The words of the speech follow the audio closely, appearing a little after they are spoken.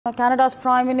Canada's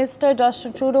Prime Minister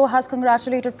Justin Trudeau has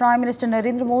congratulated Prime Minister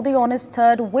Narendra Modi on his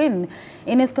third win.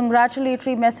 In his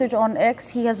congratulatory message on X,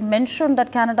 he has mentioned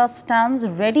that Canada stands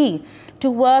ready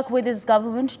to work with his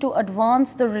government to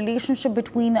advance the relationship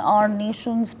between our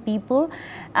nation's people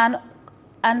and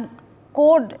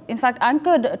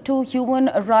anchored to human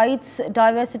rights,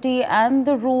 diversity and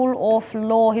the rule of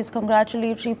law. His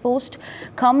congratulatory post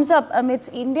comes up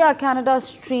amidst India-Canada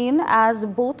strain as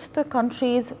both the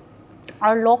countries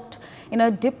are locked in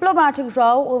a diplomatic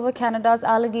row over Canada's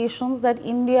allegations that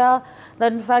Indian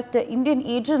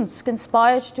agents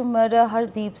conspired to murder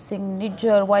Hardeep Singh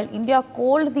Nijjar, while India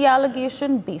called the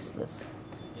allegation baseless.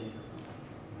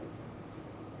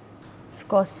 Of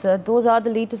course, those are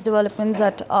the latest developments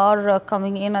that are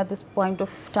coming in at this point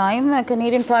of time.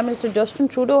 Canadian Prime Minister Justin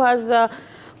Trudeau has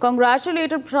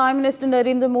congratulated Prime Minister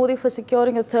Narendra Modi for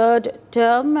securing a third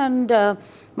term, and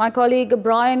my colleague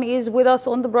Brian is with us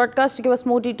on the broadcast to give us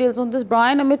more details on this.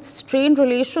 Brian, amidst strained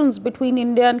relations between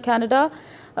India and Canada,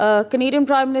 Canadian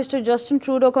Prime Minister Justin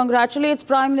Trudeau congratulates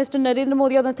Prime Minister Narendra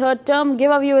Modi on the third term.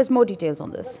 Give our viewers more details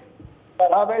on this.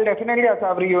 Well, definitely,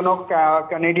 Asavri,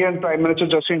 Canadian Prime Minister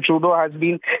Justin Trudeau has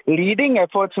been leading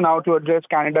efforts now to address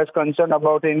Canada's concern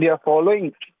about India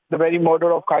following the very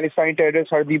murder of Khalistan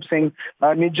terrorist Hardeep Singh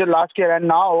Nijjar last year. And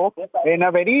now, in a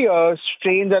very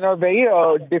strange and a very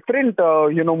different,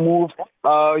 move,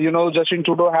 Justin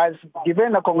Trudeau has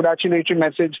given a congratulatory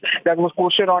message that was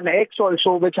posted on X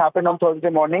also, which happened on Thursday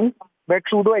morning, where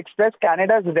Trudeau expressed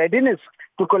Canada's readiness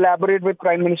to collaborate with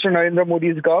Prime Minister Narendra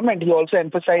Modi's government. He also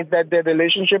emphasized that their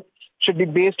relationship should be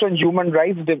based on human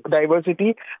rights,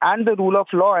 diversity and the rule of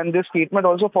law. And this statement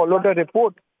also followed a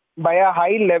report by a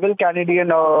high-level Canadian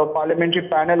parliamentary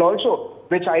panel also,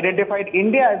 which identified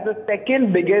India as the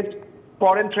second biggest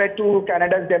foreign threat to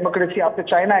Canada's democracy after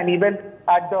China. And even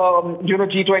at the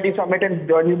G20 summit in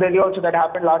New Delhi also that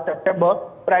happened last September,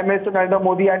 Prime Minister Narendra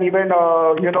Modi and even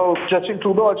Justin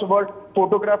Trudeau also were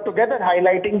photographed together,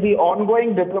 highlighting the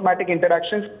ongoing diplomatic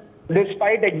interactions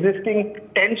despite existing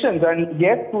tensions. And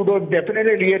yes, Trudeau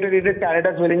definitely reiterated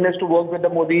Canada's willingness to work with the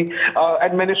Modi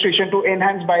administration to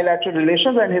enhance bilateral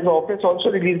relations, and his office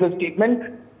also released a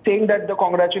statement saying that the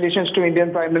congratulations to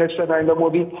Indian Prime Minister Narendra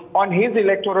Modi on his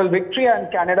electoral victory, and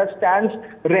Canada stands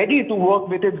ready to work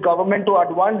with its government to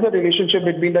advance the relationship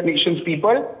between the nation's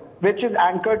people, which is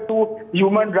anchored to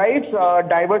human rights,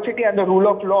 diversity and the rule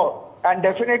of law. And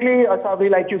definitely, Asavri,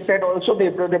 like you said, also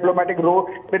the diplomatic row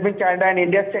between Canada and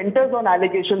India centers on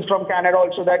allegations from Canada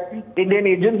also that Indian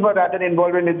agents were rather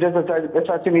involved in Nijjar's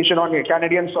assassination on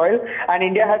Canadian soil. And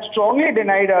India has strongly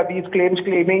denied these claims,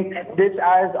 claiming this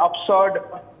as absurd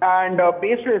and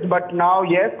baseless. But now,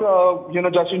 yes,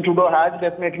 Justin Trudeau has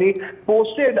definitely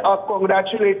posted a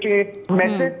congratulatory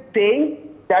message saying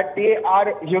that they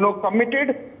are,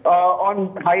 committed on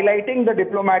highlighting the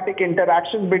diplomatic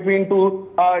interactions between two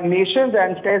nations,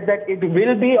 and says that it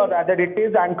will be, or rather it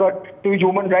is, anchored to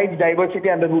human rights, diversity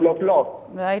and the rule of law.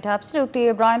 Right,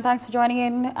 absolutely. Brian, thanks for joining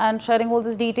in and sharing all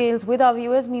these details with our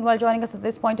viewers. Meanwhile, joining us at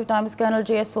this point of time is Colonel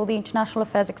JSO, the international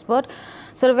affairs expert.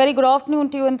 So a very good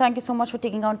afternoon to you, and thank you so much for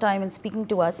taking out time and speaking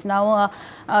to us. Now,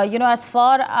 as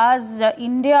far as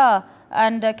India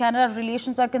and Canada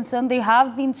relations are concerned, they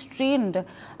have been strained.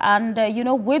 And,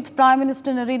 with Prime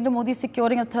Minister Narendra Modi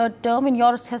securing a third term, in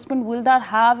your assessment, will that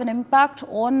have an impact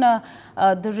on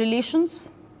the relations?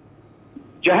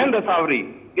 Jahan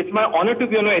Dasavri, it's my honor to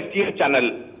be on your STS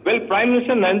channel. Well, Prime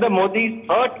Minister Narendra Modi's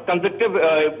third consecutive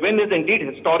win is indeed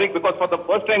historic, because for the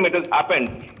first time it has happened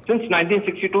since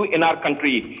 1962 in our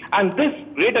country. And this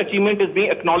great achievement is being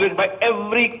acknowledged by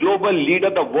every global leader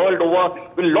the world over,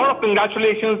 with a lot of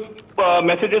congratulations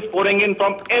messages pouring in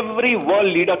from every world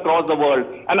leader across the world.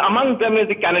 And among them is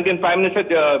the Canadian Prime Minister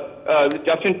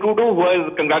Justin Trudeau, who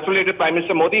has congratulated Prime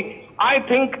Minister Modi. I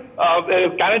think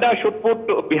Canada should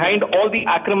put behind all the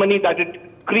acrimony that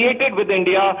it created with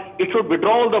India. It should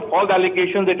withdraw all the false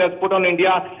allegations it has put on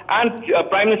India, and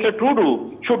Prime Minister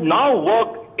Trudeau should now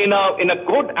work in a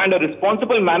good and a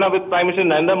responsible manner with Prime Minister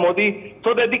Narendra Modi,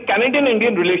 so that the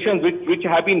Canadian-Indian relations, which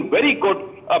have been very good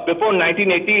before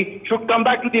 1980, should come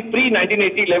back to the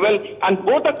pre-1980 level, and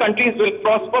both the countries will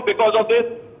prosper because of this.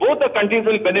 Both the countries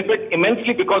will benefit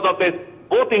immensely because of this,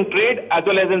 both in trade as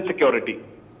well as in security.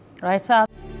 Right, sir.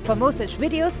 For more such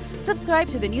videos, subscribe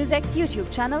to the NewsX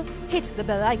YouTube channel, hit the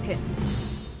bell icon.